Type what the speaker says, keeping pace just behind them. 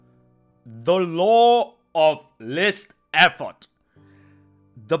The law of least effort.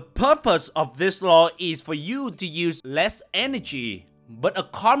 The purpose of this law is for you to use less energy but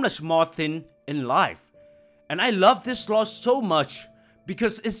accomplish more things in life. And I love this law so much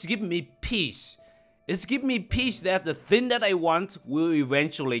because it's given me peace. It's given me peace that the thing that I want will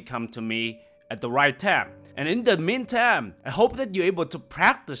eventually come to me at the right time. And in the meantime, I hope that you're able to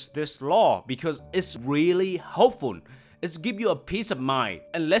practice this law because it's really helpful. It's give you a peace of mind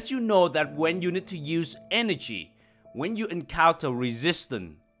and lets you know that when you need to use energy, when you encounter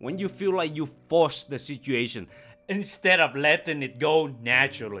resistance, when you feel like you force the situation, instead of letting it go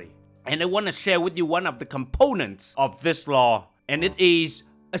naturally. And I want to share with you one of the components of this law, and it is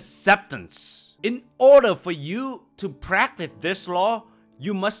acceptance. In order for you to practice this law,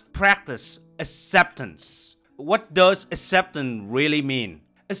 you must practice acceptance. What does acceptance really mean?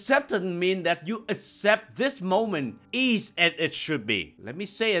 Acceptance means that you accept this moment is as it should be. Let me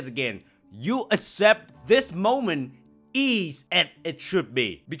say it again. You accept this moment is as it should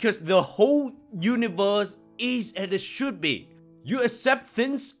be. Because the whole universe is as it should be. You accept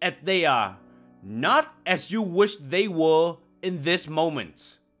things as they are, not as you wish they were in this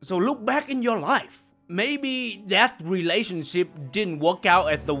moment. So look back in your life. Maybe that relationship didn't work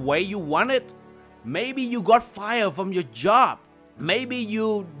out as the way you wanted. Maybe you got fired from your job. Maybe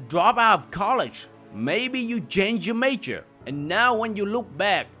you dropped out of college. Maybe you changed your major. And now when you look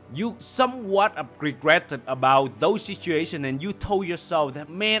back, you somewhat regretted about those situations and you told yourself that,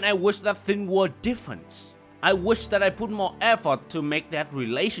 man, I wish that thing were different. I wish that I put more effort to make that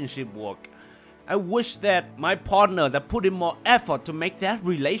relationship work. I wish that my partner that put in more effort to make that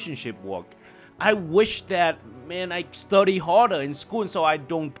relationship work. I wish that, man, I study harder in school so I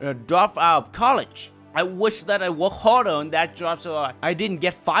don't drop out of college. I wish that I work harder on that job so I didn't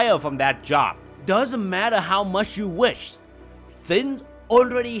get fired from that job. Doesn't matter how much you wish. Things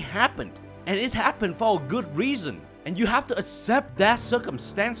already happened. And it happened for a good reason. And you have to accept that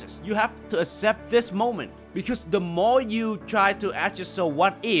circumstances. You have to accept this moment. Because the more you try to ask yourself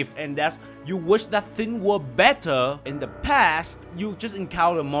what if, and that's you wish that thing were better in the past, you just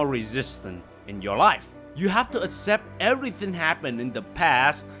encounter more resistance in your life. You have to accept everything happened in the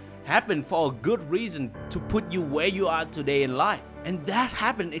past happened for a good reason to put you where you are today in life. And that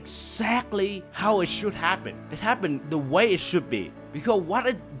happened exactly how it should happen. It happened the way it should be. Because what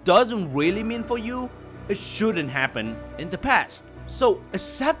it doesn't really mean for you, it shouldn't happen in the past. So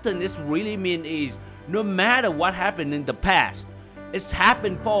acceptance really mean is no matter what happened in the past, it's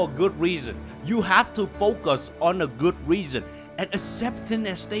happened for a good reason. You have to focus on a good reason and accept things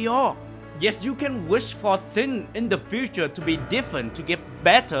as they are. Yes, you can wish for things in the future to be different, to get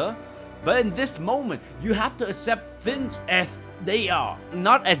better, but in this moment, you have to accept things as they are,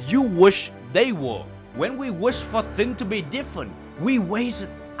 not as you wish they were. When we wish for things to be different, we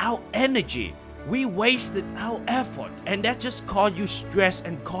wasted our energy, we wasted our effort, and that just cause you stress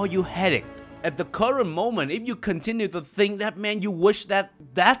and cause you headache. At the current moment, if you continue to think that, man, you wish that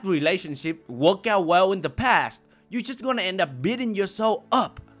relationship worked out well in the past, you're just gonna end up beating yourself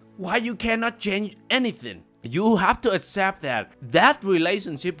up. Why you cannot change anything? You have to accept that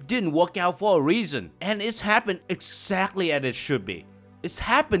relationship didn't work out for a reason, and it's happened exactly as it should be. It's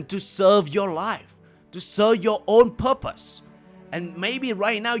happened to serve your life, to serve your own purpose. And maybe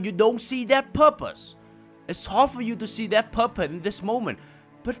right now you don't see that purpose. It's hard for you to see that purpose in this moment.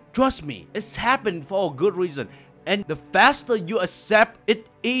 But trust me, it's happened for a good reason. And the faster you accept it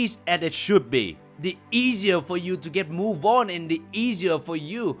is as it should be, the easier for you to get move on and the easier for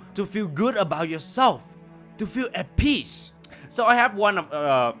you to feel good about yourself, to feel at peace. So I have one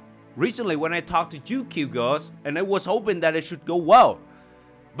of, recently when I talked to GQ girls and I was hoping that it should go well.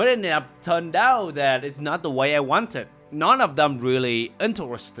 But it ended up turned out that it's not the way I wanted. None of them really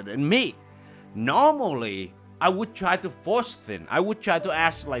interested in me. Normally, I would try to force things. I would try to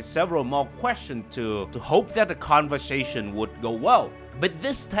ask like several more questions to hope that the conversation would go well. But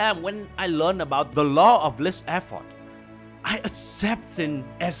this time when I learned about the law of least effort, I accept things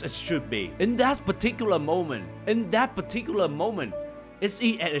as it should be. In that particular moment, it's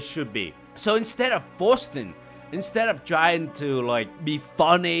as it should be. So instead of forcing, instead of trying to like be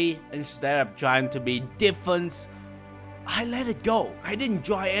funny, instead of trying to be different, I let it go. I didn't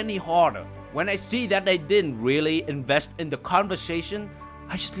try any harder. When I see that they didn't really invest in the conversation,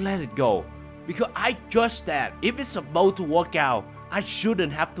 I just let it go. Because I trust that if it's about to work out, I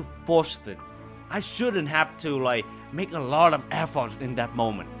shouldn't have to force it. I shouldn't have to like make a lot of effort in that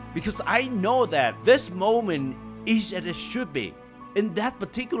moment. Because I know that this moment is as it should be. In that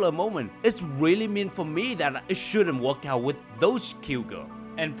particular moment, it's really meant for me that it shouldn't work out with those cute girls.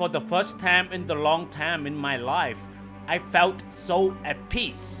 And for the first time in the long time in my life, I felt so at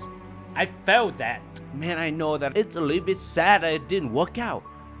peace. I felt that. Man, I know that it's a little bit sad that it didn't work out.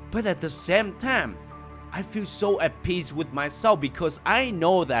 But at the same time, I feel so at peace with myself because I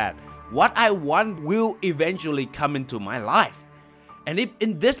know that what I want will eventually come into my life. And if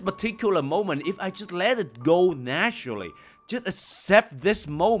in this particular moment, if I just let it go naturally, just accept this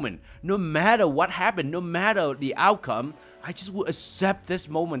moment, no matter what happened, no matter the outcome, I just will accept this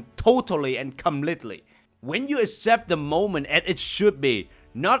moment totally and completely. When you accept the moment as it should be,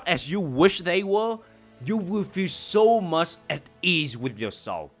 not as you wish they were, you will feel so much at ease with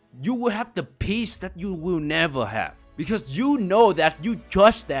yourself. You will have the peace that you will never have. Because you know that you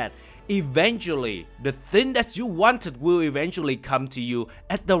trust that eventually the thing that you wanted will eventually come to you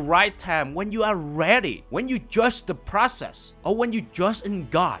at the right time when you are ready. When you trust the process or when you trust in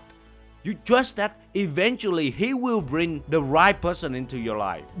God. You trust that eventually He will bring the right person into your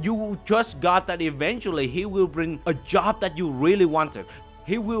life. You will trust God that eventually He will bring a job that you really wanted.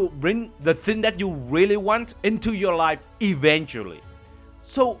 He will bring the thing that you really want into your life eventually.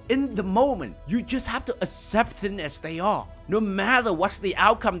 So in the moment, you just have to accept things as they are. No matter what's the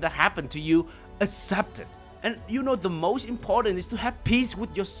outcome that happened to you, accept it. And you know the most important is to have peace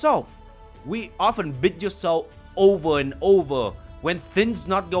with yourself. We often beat yourself over and over when things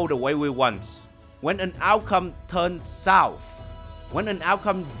not go the way we want. When an outcome turns south. When an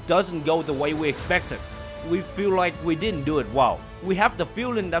outcome doesn't go the way we expected. We feel like we didn't do it well. We have the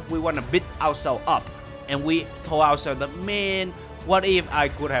feeling that we want to beat ourselves up. And we tell ourselves that, man, what if I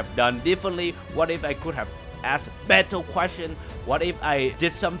could have done differently? What if I could have asked a better question? What if I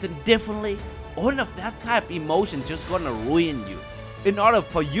did something differently? All of that type of emotion just gonna ruin you. In order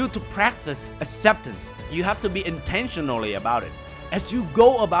for you to practice acceptance, you have to be intentionally about it. As you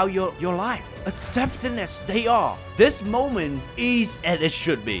go about your life, accept them as they are. This moment is as it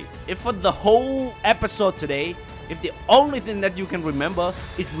should be. If for the whole episode today, if the only thing that you can remember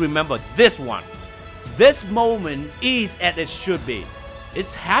is remember this one. This moment is as it should be.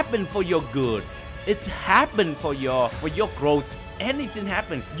 It's happened for your good. It's happened for your growth. Anything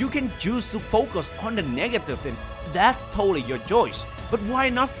happen, you can choose to focus on the negative thing. That's totally your choice. But why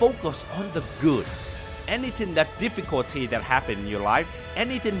not focus on the goods? Anything that difficulty that happened in your life,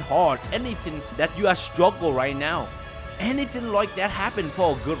 anything hard, anything that you are struggling right now, anything like that happened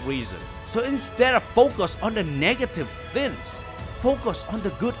for a good reason. So instead of focus on the negative things, focus on the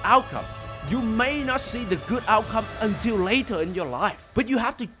good outcome. You may not see the good outcome until later in your life. But you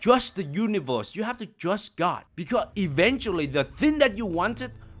have to trust the universe. You have to trust God. Because eventually the thing that you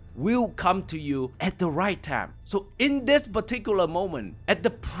wanted will come to you at the right time. So in this particular moment, at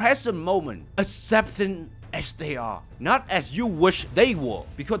the present moment, accept them as they are. Not as you wish they were.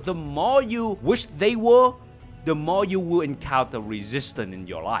 Because the more you wish they were, the more you will encounter resistance in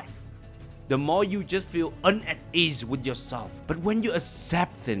your life. The more you just feel unease with yourself. But when you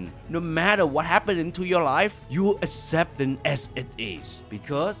accept them, no matter what happened into your life, you accept them as it is.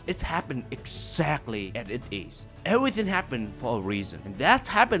 Because it's happened exactly as it is. Everything happened for a reason. And that's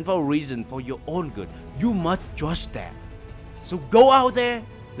happened for a reason for your own good. You must trust that. So go out there,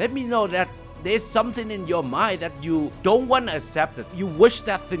 let me know that there's something in your mind that you don't want to accept it. You wish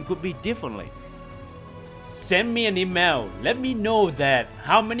that thing could be differently. Send me an email. Let me know that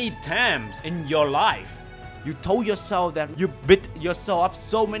how many times in your life you told yourself that you beat yourself up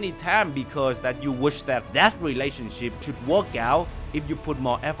so many times because that you wish that relationship should work out if you put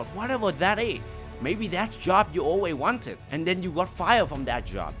more effort. Whatever that is. Maybe that job you always wanted and then you got fired from that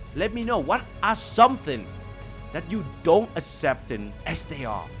job. Let me know what are something that you don't accept them as they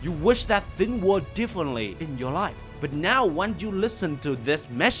are. You wish that thing were differently in your life. But now once you listen to this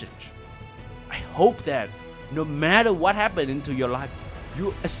message, I hope that no matter what happened into your life,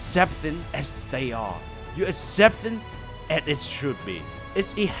 you accept them as they are. You accept them as it should be.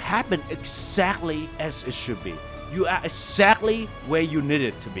 It happened exactly as it should be. You are exactly where you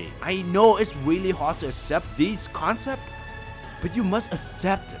needed to be. I know it's really hard to accept these concepts, but you must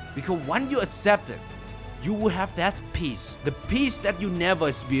accept it. Because once you accept it, you will have that peace. The peace that you never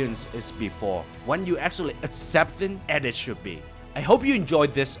experienced before. When you actually accept them as it should be. I hope you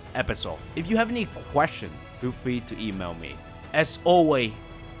enjoyed this episode. If you have any questions, feel free to email me. As always,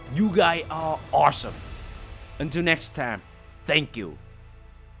 you guys are awesome. Until next time, thank you.